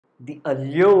The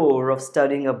allure of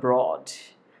studying abroad.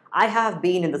 I have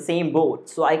been in the same boat,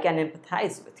 so I can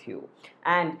empathize with you.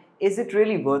 And is it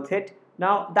really worth it?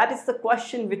 Now, that is the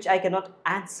question which I cannot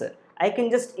answer. I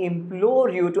can just implore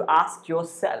you to ask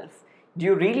yourself, do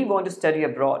you really want to study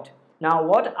abroad? Now,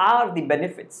 what are the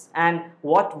benefits and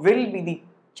what will be the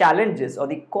challenges or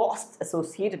the costs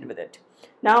associated with it?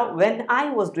 Now, when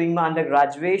I was doing my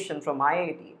undergraduation from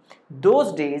IIT,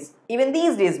 those days, even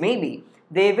these days maybe,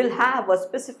 they will have a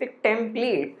specific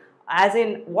template as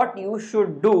in what you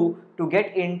should do to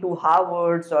get into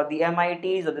Harvards or the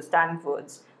MITs or the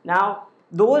Stanfords. Now,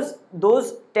 those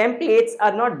templates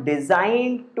are not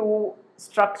designed to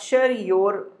structure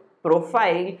your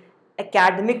profile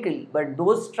academically, but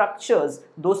those structures,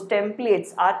 those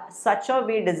templates are such a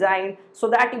way designed so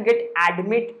that you get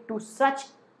admit to such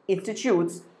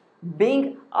institutes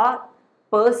being a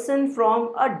person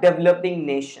from a developing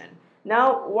nation.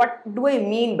 Now, what do I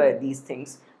mean by these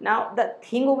things? Now, the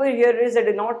thing over here is I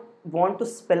do not want to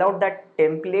spell out that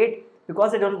template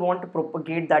because I don't want to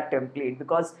propagate that template,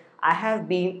 because I have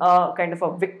been a kind of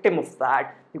a victim of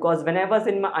that. Because when I was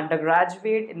in my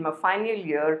undergraduate, in my final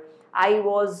year, I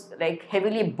was like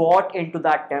heavily bought into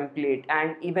that template,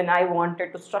 and even I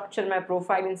wanted to structure my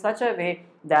profile in such a way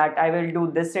that I will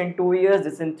do this in 2 years,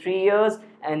 this in 3 years,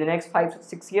 and in the next 5 to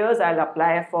 6 years I'll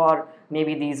apply for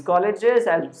maybe these colleges,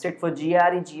 I'll sit for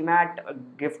GRE,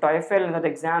 GMAT, give TOEFL and other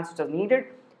exams which are needed,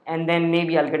 and then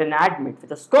maybe I'll get an admit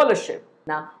with a scholarship.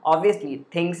 Now, obviously,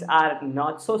 things are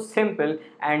not so simple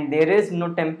and there is no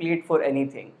template for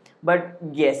anything. But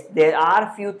yes, there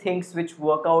are few things which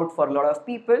work out for a lot of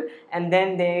people and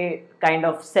then they kind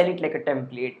of sell it like a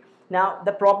template. Now,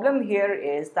 the problem here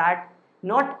is that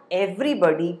not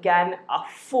everybody can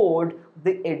afford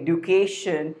the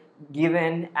education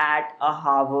given at a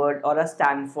Harvard or a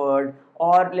Stanford,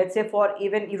 or let's say for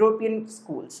even European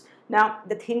schools. Now,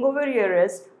 the thing over here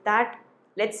is that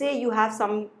let's say you have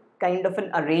some kind of an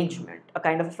arrangement, a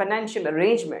kind of a financial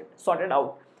arrangement sorted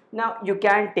out. Now, you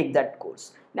can take that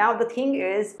course. Now, the thing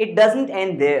is, it doesn't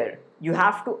end there. You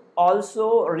have to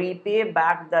also repay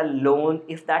back the loan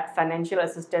if that financial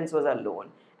assistance was a loan.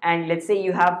 And let's say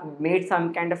you have made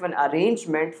some kind of an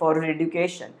arrangement for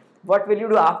education. What will you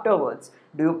do afterwards?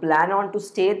 Do you plan on to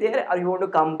stay there or you want to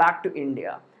come back to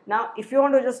India? Now, if you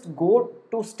want to just go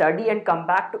to study and come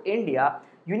back to India,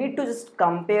 you need to just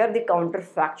compare the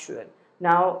counterfactual.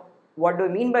 Now, what do I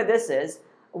mean by this is,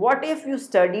 what if you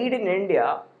studied in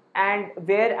India and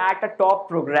were at a top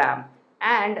program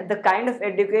and the kind of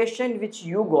education which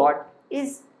you got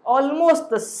is almost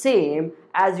the same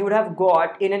as you would have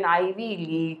got in an Ivy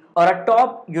League or a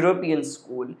top European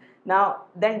school? Now,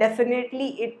 then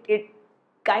definitely it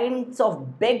kinds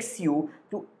of begs you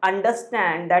to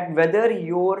understand that whether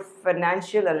your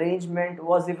financial arrangement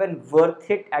was even worth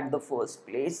it at the first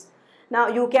place. Now,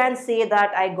 you can say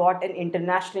that I got an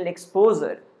international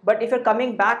exposure, but if you're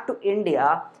coming back to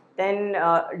India, then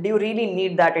do you really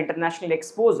need that international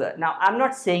exposure? Now, I'm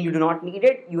not saying you do not need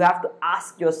it. You have to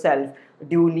ask yourself,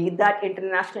 do you need that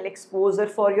international exposure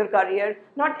for your career?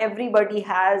 Not everybody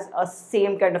has a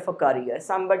same kind of a career.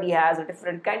 Somebody has a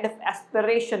different kind of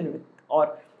aspiration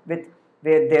with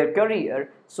their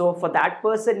career. So for that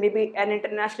person, maybe an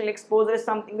international exposure is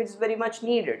something which is very much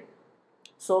needed.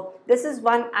 So this is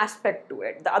one aspect to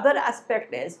it. The other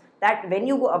aspect is that when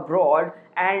you go abroad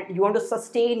and you want to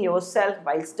sustain yourself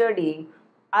while studying,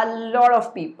 a lot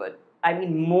of people, I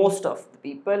mean most of the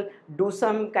people, do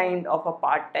some kind of a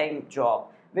part-time job,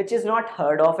 which is not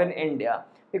heard of in India.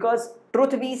 Because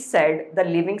truth be said, the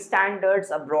living standards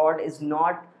abroad is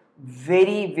not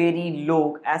very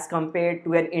low as compared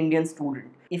to an Indian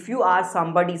student. If you are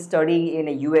somebody studying in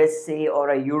a USA or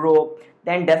a Europe,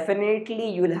 then definitely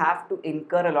you will have to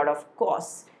incur a lot of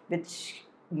costs which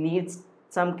needs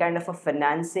some kind of a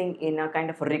financing in a kind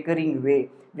of a recurring way,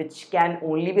 which can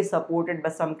only be supported by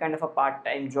some kind of a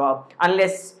part-time job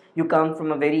unless you come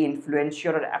from a very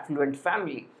influential or affluent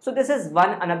family. So this is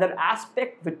another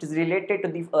aspect which is related to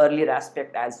the earlier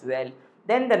aspect as well.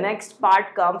 Then the next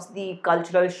part comes the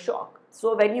cultural shock.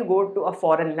 So when you go to a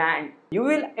foreign land, you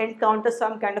will encounter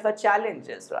some kind of a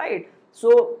challenges, right?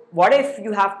 So what if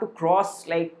you have to cross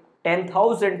like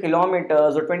 10,000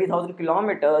 kilometers or 20,000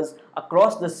 kilometers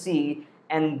across the sea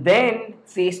and then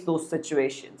face those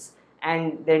situations?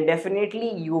 And then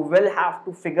definitely you will have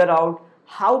to figure out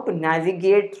how to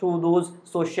navigate through those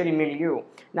social milieu.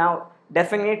 Now,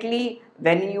 definitely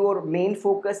when your main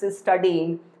focus is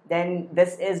studying, then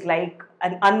this is like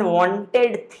an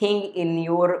unwanted thing in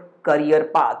your career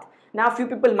path. Now, few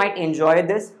people might enjoy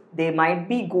this. They might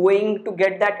be going to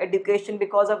get that education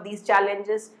because of these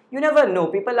challenges. You never know.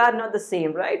 People are not the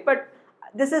same, right? But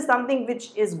this is something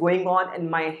which is going on in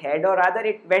my head, or rather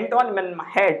it went on in my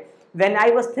head when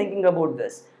I was thinking about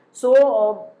this.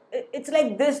 So it's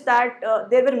like this, that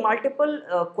there were multiple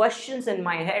questions in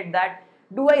my head, that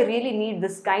do I really need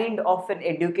this kind of an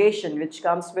education which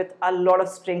comes with a lot of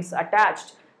strings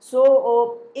attached?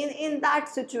 So in that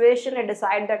situation, I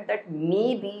decided that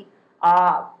maybe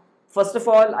first of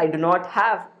all, I do not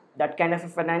have that kind of a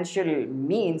financial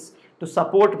means to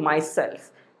support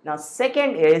myself. Now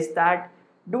second is that,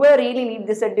 do I really need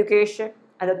this education?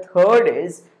 And the third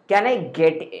is, can I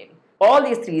get in? All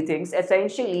these three things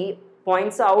essentially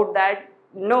points out that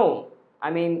no, I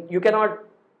mean, you cannot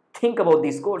think about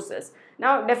these courses.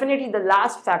 Now definitely the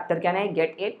last factor, can I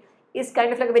get in, is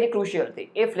kind of like a very crucial thing.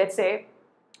 If let's say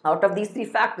out of these three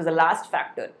factors, the last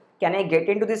factor, can I get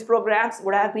into these programs,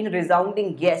 would have been a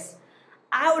resounding yes,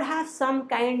 I would have some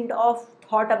kind of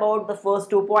thought about the first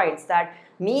 2 points, that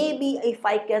maybe if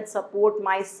I can support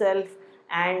myself,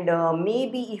 and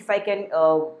maybe if I can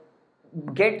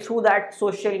get through that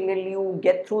social milieu,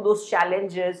 get through those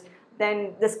challenges,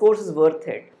 then this course is worth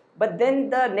it. But then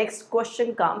the next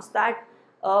question comes, that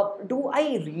do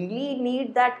I really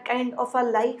need that kind of a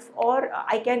life, or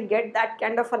I can get that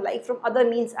kind of a life from other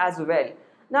means as well?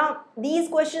 Now, these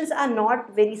questions are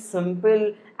not very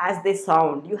simple as they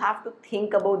sound. You have to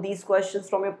think about these questions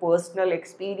from your personal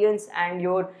experience and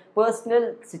your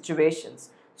personal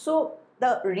situations. So,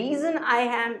 the reason I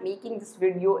am making this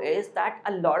video is that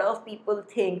a lot of people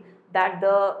think that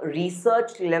the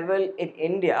research level in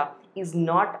India is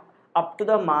not up to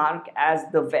the mark as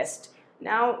the West.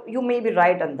 Now, you may be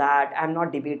right on that. I'm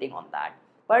not debating on that.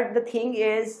 But the thing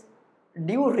is,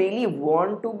 do you really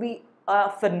want to be a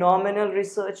phenomenal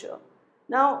researcher?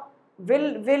 Now,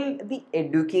 will the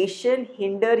education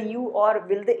hinder you, or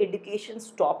will the education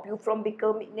stop you from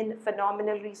becoming a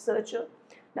phenomenal researcher?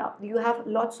 Now, you have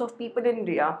lots of people in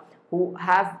India who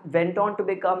have went on to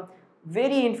become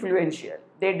very influential.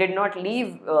 They did not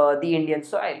leave the Indian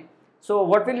soil. So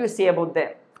what will you say about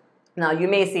them? Now, you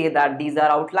may say that these are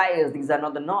outliers, these are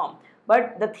not the norm.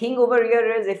 But the thing over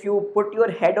here is, if you put your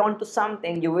head onto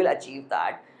something, you will achieve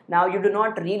that. Now, you do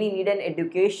not really need an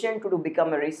education to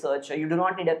become a researcher. You do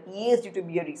not need a PhD to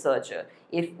be a researcher.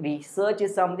 If research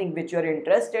is something which you are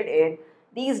interested in,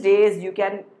 these days you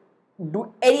can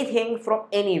do anything from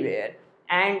anywhere.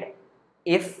 And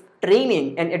if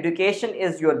training and education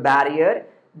is your barrier,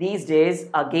 these days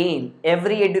again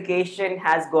every education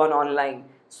has gone online.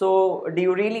 So do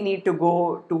you really need to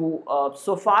go to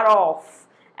so far off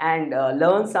and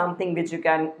learn something which you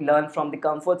can learn from the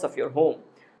comforts of your home?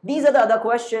 These are the other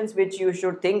questions which you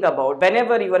should think about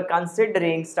whenever you are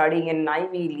considering studying in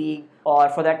Ivy League, or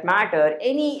for that matter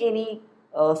any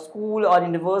school or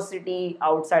university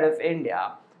outside of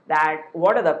India. That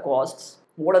what are the costs,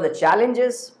 what are the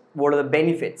challenges, what are the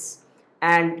benefits,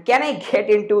 and can I get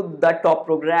into the top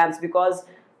programs? Because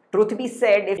truth be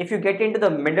said, if you get into the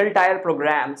middle tier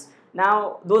programs,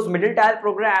 now those middle tier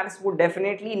programs would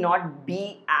definitely not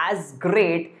be as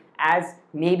great as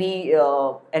maybe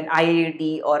an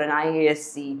IIT or an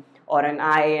IISc or an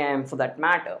IIM for that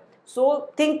matter. So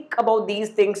think about these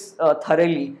things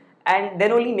thoroughly, and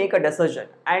then only make a decision.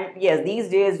 And yes, these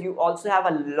days you also have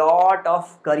a lot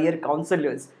of career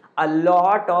counselors, a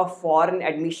lot of foreign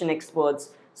admission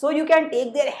experts, so you can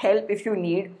take their help if you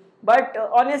need. But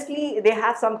honestly, they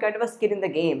have some kind of a skin in the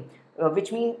game,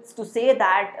 which means to say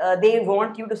that they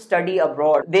want you to study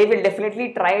abroad. They will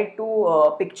definitely try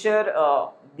to picture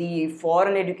the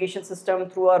foreign education system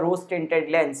through a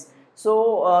rose-tinted lens.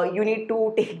 So you need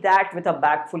to take that with a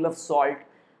bag full of salt.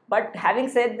 But having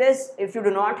said this, if you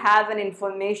do not have an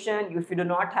information, if you do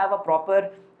not have a proper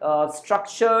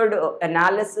structured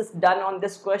analysis done on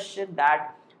this question,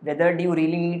 that whether do you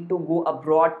really need to go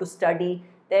abroad to study,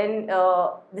 then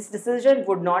this decision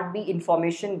would not be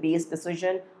information-based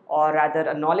decision, or rather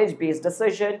a knowledge-based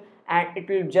decision, and it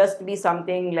will just be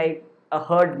something like a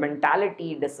herd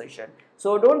mentality decision.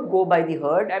 So don't go by the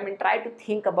herd. I mean, try to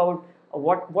think about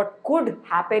what could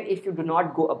happen if you do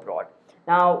not go abroad.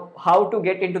 Now, how to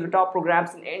get into the top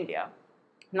programs in India?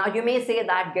 Now, you may say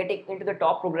that getting into the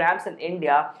top programs in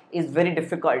India is very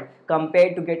difficult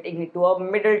compared to getting into a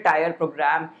middle tier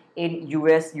program in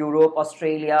US, Europe,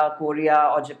 Australia,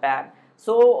 Korea, or Japan.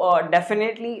 So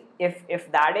definitely,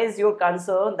 if that is your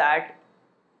concern, that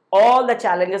all the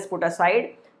challenges put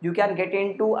aside, you can get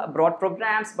into abroad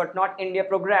programs but not India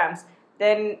programs,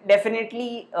 then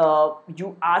definitely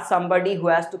you are somebody who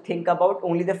has to think about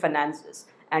only the finances.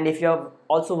 And if you have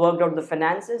also worked out the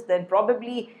finances, then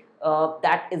probably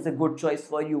that is a good choice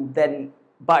for you. Then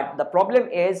But the problem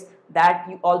is that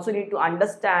you also need to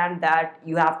understand that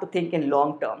you have to think in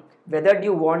long term, whether do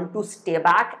you want to stay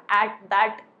back at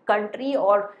that country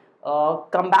or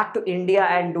come back to India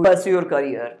and pursue your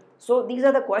career. So these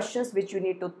are the questions which you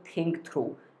need to think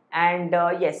through. And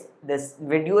yes, this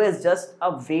video is just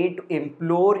a way to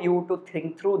implore you to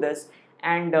think through this,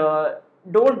 and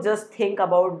don't just think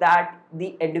about that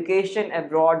the education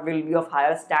abroad will be of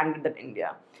higher standard than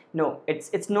India. No,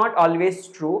 it's not always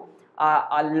true.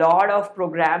 A lot of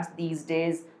programs these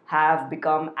days have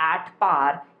become at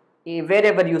par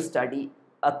wherever you study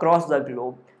across the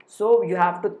globe. So you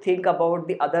have to think about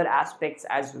the other aspects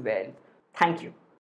as well. Thank you.